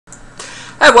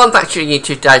Welcome back to your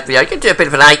today's video. I'm going to do a bit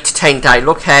of an 8 to 10 day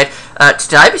look ahead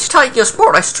today. It's taking us more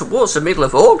or less towards the middle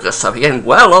of August, so we're getting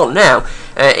well on now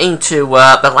into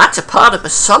the latter part of the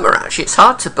summer actually. It's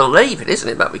hard to believe it, isn't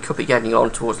it, but we could be getting on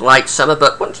towards late summer,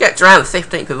 but once you get to around the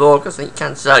 15th of August, I think you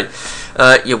can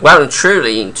say you're well and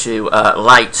truly into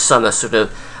late summer sort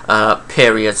of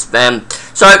periods then.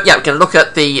 So yeah, we're going to look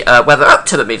at the weather up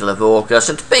to the middle of August,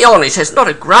 and to be honest, there's not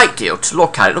a great deal to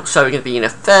look at. It looks like we're going to be in a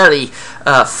fairly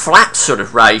flat sort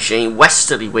of regime.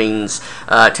 Westerly winds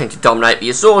tend to dominate the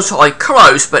Azores, high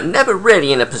close, but never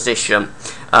really in a position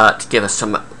to give us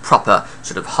some proper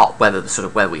sort of hot weather, the sort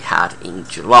of weather we had in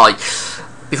July.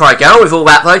 Before I go on with all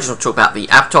that though, I just want to talk about the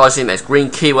advertising. There's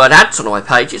green keyword ads on my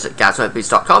pages at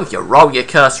GazWebBiz.com. If you roll your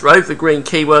cursor over the green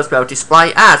keywords, they'll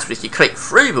display ads, but if you click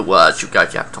through the words, you'll go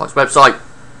to the advertised website,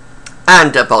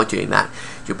 and by doing that,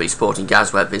 you'll be supporting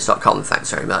GazWebBiz.com.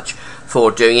 Thanks very much for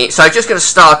doing it. So just going to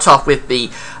start off with the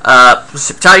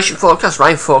precipitation forecast,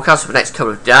 rain forecast for the next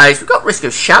couple of days. We've got risk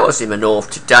of showers in the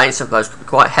north today, and some of those could be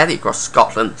quite heavy across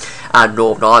Scotland and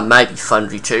Northern Ireland, maybe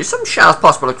Thundry too. Some showers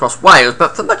possible across Wales,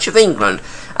 but for much of England,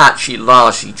 actually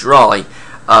largely dry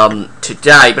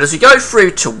today. But as we go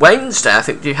through to Wednesday, I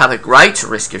think we do have a greater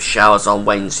risk of showers on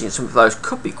Wednesday, and some of those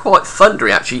could be quite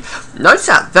thundery actually. Notice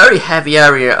that very heavy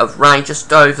area of rain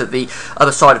just over the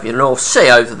other side of the North Sea,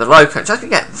 over the low country. It's going to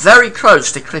get very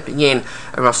close to clipping in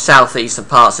across southeastern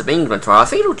parts of England tomorrow. I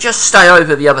think it'll just stay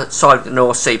over the other side of the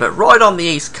North Sea, but right on the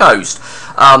east coast,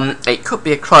 it could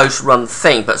be a close run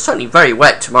thing, but certainly very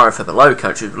wet tomorrow for the low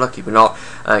country. We're lucky we're not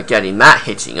getting that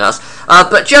hitting us.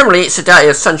 But generally it's a day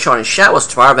of sunshine and showers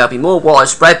tomorrow. They'll be more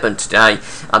widespread than today,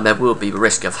 and there will be the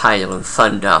risk of hail and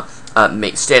thunder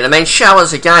mixed in. And then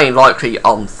showers again likely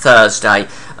on Thursday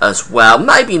as well.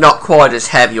 Maybe not quite as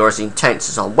heavy or as intense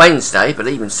as on Wednesday, but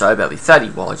even so they'll be fairly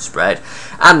widespread,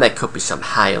 and there could be some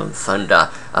hail and thunder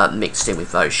mixed in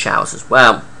with those showers as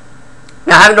well.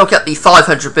 Now, having a look at the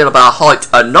 500 millibar height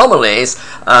anomalies,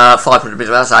 500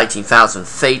 millibars, 18,000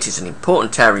 feet is an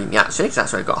important area in the atmosphere, because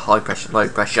that's where we've got high pressure, low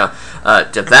pressure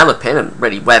developing, and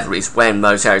really weather is when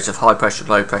those areas of high pressure,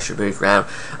 low pressure move around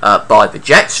by the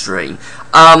jet stream.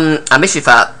 And this is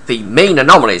the mean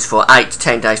anomalies for 8 to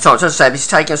 10 days time. So as I say, this is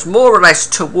taking us more or less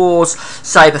towards,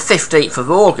 say, the 15th of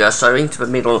August, so into the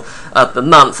middle of the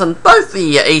month. And both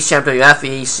the ECMWF,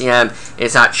 the ECM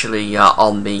is actually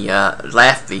on the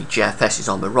left, the GFS is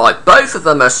on the right. Both of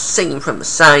them are singing from the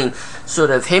same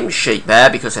sort of hymn sheet there,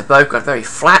 because they've both got a very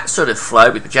flat sort of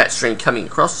flow with the jet stream coming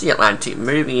across the Atlantic,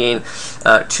 moving in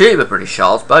to the British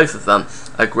Isles. Both of them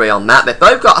agree on that. They've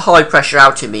both got high pressure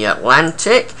out in the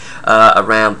Atlantic,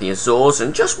 around the Azores,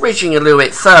 and just ridging a little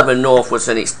bit further northwards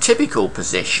than its typical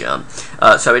position.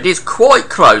 So it is quite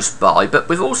close by, but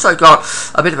we've also got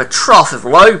a bit of a trough of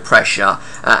low pressure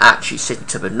actually sitting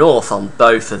to the north on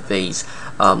both of these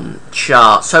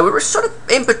charts. So we're sort of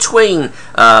in between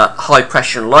high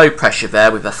pressure and low pressure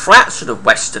there, with a flat sort of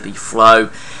westerly flow.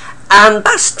 And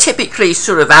that's typically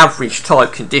sort of average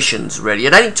type conditions really.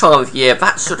 At any time of year,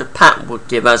 that sort of pattern would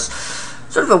give us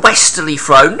sort of a westerly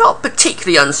flow, not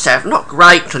particularly unsettled, not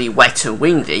greatly wet and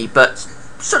windy, but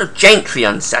sort of gently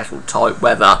unsettled type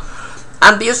weather.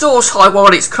 And the Azores high,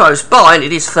 while it's close by, and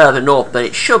it is further north than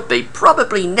it should be,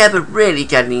 probably never really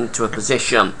getting into a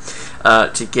position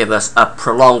to give us a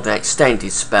prolonged and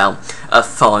extended spell of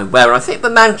fine weather. I think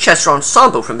the Manchester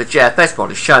Ensemble from the GFS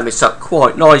mod is showing this up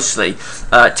quite nicely.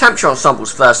 Temperature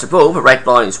ensembles first of all, the red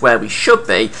line is where we should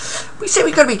be. We see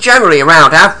we're going to be generally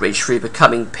around average through the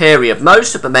coming period.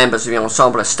 Most of the members of the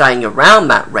ensemble are staying around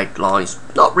that red line,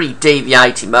 not really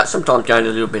deviating much, sometimes going a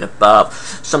little bit above,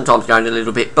 sometimes going a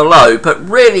little bit below, but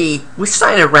really we're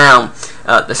staying around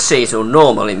the seasonal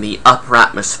normal in the upper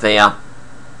atmosphere.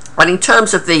 And in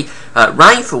terms of the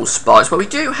rainfall spikes, well, we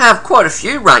do have quite a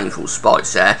few rainfall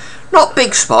spikes there. Not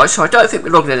big spikes, so I don't think we're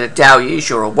looking at a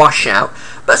deluge or a washout,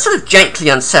 but sort of gently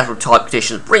unsettled type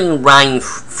conditions, bringing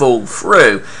rainfall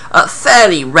through at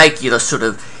fairly regular sort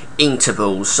of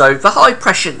intervals. So the high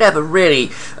pressure never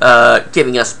really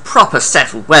giving us proper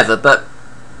settled weather, but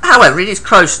however, it is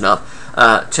close enough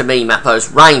to mean that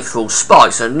those rainfall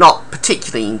spikes are not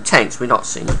particularly intense. We're not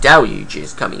seeing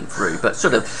deluges coming through, but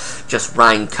sort of just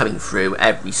rain coming through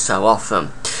every so often.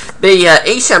 The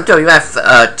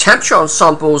ECMWF temperature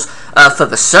ensembles for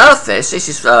the surface, this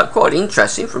is quite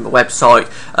interesting, from the website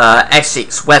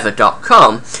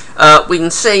EssexWeather.com. we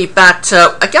can see that,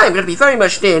 again, we're going to be very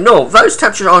much near north. Those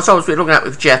temperatures are as we're looking at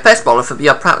with GFS model for the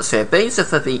upper atmosphere. These are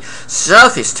for the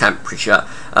surface temperature.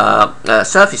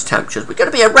 Surface temperatures. We're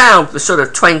going to be around the sort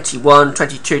of 21,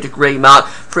 22 degree mark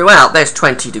throughout. There's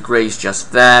 20 degrees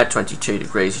just there, 22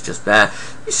 degrees is just there.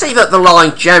 You see that the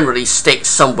line generally sticks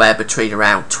somewhere between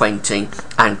around 20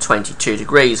 and 22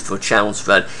 degrees for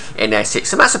Chelmsford in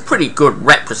Essex, and that's a pretty good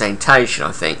representation,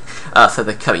 I think, for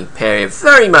the coming period.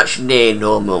 Very much near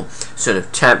normal sort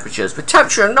of temperatures. But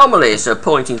temperature anomalies are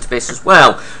pointing to this as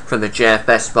well from the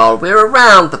GFS model. We're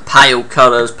around the pale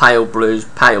colours, pale blues,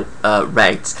 pale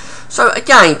reds. So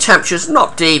again, temperatures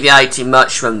not deviating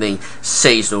much from the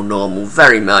seasonal normal,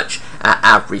 very much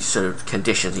average sort of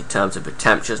conditions in terms of the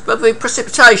temperatures. But the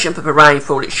precipitation for the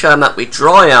rainfall, it's shown that we're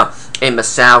drier in the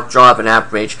south, drier than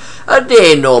average,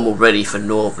 near normal really for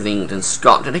northern England and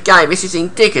Scotland. Again, this is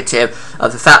indicative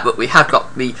of the fact that we have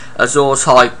got the Azores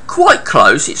High quite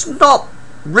close. It's not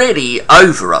really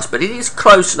over us, but it is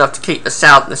close enough to keep the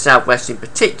south and the southwest in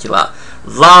particular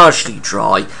largely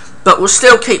dry. But we'll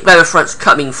still keep weather fronts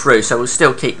coming through, so we'll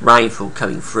still keep rainfall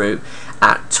coming through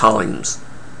at times.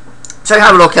 So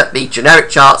have a look at the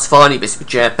generic charts. Finally, this is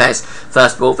GFS.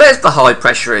 First of all, there's the high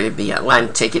pressure in the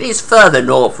Atlantic. It is further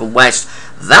north and west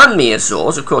than the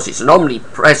Azores. Of course, it's an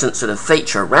omnipresent sort of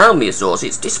feature around the Azores.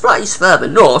 It displays further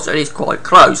north, so it is quite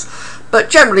close. But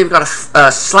generally, we've got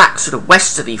a slack sort of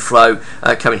westerly flow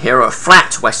coming here, or a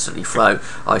flat westerly flow,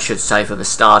 I should say, for the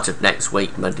start of next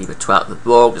week, Monday the 12th of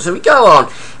August. So we go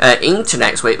on into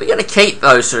next week. We're going to keep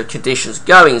those sort of conditions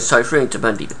going, so through into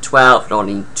Monday the 12th, and on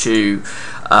into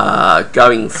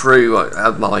going through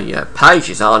my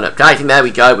pages aren't updating. There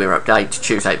we go, we're updated to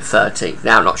Tuesday the 13th.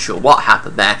 Now, not sure what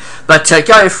happened there, but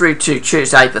going through to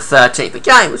Tuesday the 13th.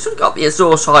 Again, we've sort of got the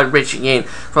Azores High ridging in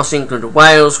across England and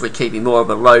Wales. We're keeping more of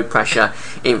a low pressure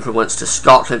influence to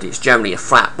Scotland. It's generally a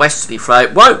flat westerly flow.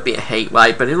 It won't be a heat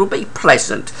wave, but it'll be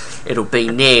pleasant. It'll be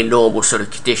near normal sort of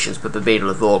conditions for the middle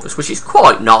of August, which is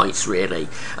quite nice, really.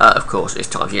 Of course, this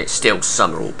time of year it's still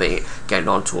summer, albeit getting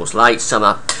on towards late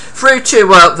summer. Through to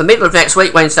the middle of next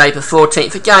week, Wednesday the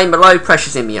 14th. Again, the low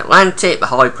pressure's in the Atlantic. The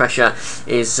high pressure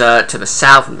is to the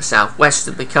south and the southwest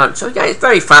of the country. So again, it's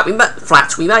very flat.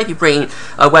 We may be bringing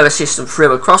a weather system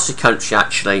through across the country,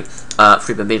 actually,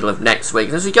 through the middle of next week.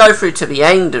 And as we go through to the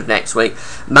end of next week,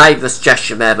 maybe the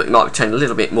suggestion there that we might be turning a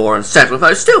little bit more unsettled,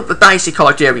 though still the basic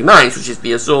idea remains, which is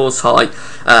the Azores High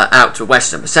out to the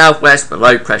west and the southwest, the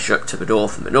low pressure up to the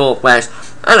north and the northwest,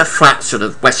 and a flat sort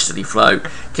of westerly flow,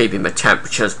 keeping the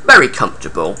temperatures very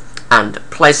comfortable and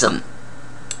pleasant.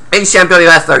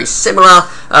 ECMWF very similar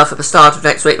for the start of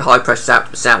next week. The high pressure's out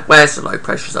to the southwest, the low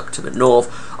pressure's up to the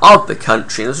north of the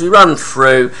country. And as we run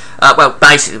through, well,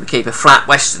 basically we keep a flat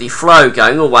westerly flow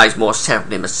going, always more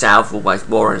settled in the south, always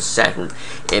more unsettled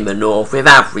in the north, with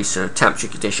average sort of temperature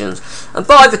conditions. And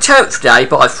by the 10th day,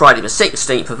 by Friday the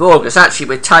 16th of August, actually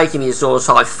we're taking the Azores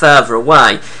High further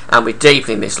away, and we're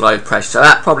deepening this low pressure. So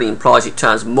that probably implies it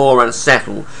turns more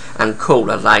unsettled and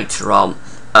cooler later on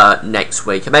next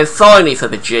week. And then finally for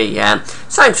the GEM,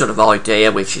 same sort of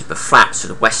idea, which is the flat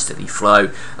sort of westerly flow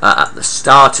at the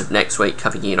start of next week,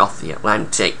 coming in off the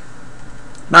Atlantic.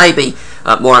 Maybe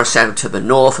more unsettled to the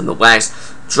north and the west,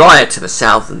 drier to the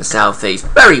south and the southeast.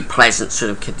 Very pleasant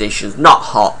sort of conditions, not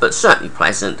hot, but certainly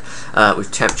pleasant,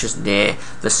 with temperatures near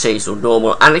the seasonal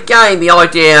normal. And again, the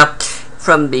idea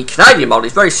from the Canadian model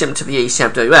is very similar to the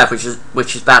ECMWF,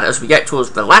 which is that as we get towards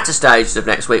the latter stages of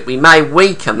next week, we may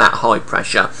weaken that high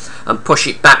pressure and push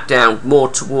it back down more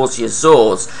towards the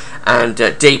Azores and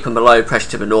deepen the low pressure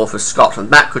to the north of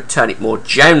Scotland. That could turn it more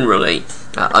generally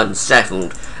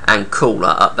unsettled and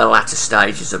cooler at the latter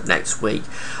stages of next week.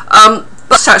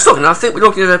 But so it's looking, I think we're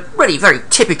looking at a really very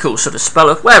typical sort of spell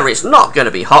of weather. It's not going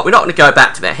to be hot. We're not going to go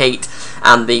back to the heat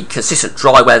and the consistent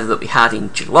dry weather that we had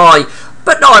in July.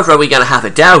 But neither are we going to have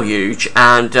a deluge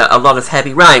and a lot of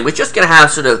heavy rain. We're just going to have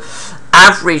sort of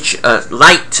average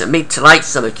mid to late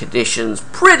summer conditions,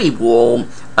 pretty warm,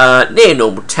 near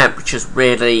normal temperatures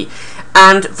really,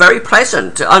 and very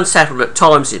pleasant. Unsettled at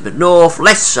times in the north,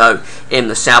 less so in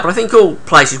the south, but I think all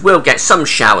places will get some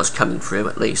showers coming through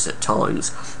at least at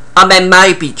times. And then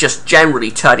maybe just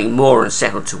generally turning more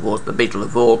unsettled towards the middle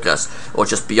of August, or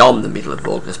just beyond the middle of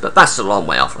August, but that's a long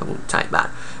way off, I wouldn't take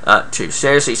that too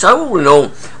seriously. So all in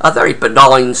all, a very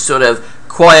benign sort of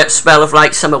quiet spell of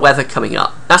late summer weather coming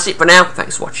up. That's it for now.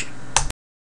 Thanks for watching.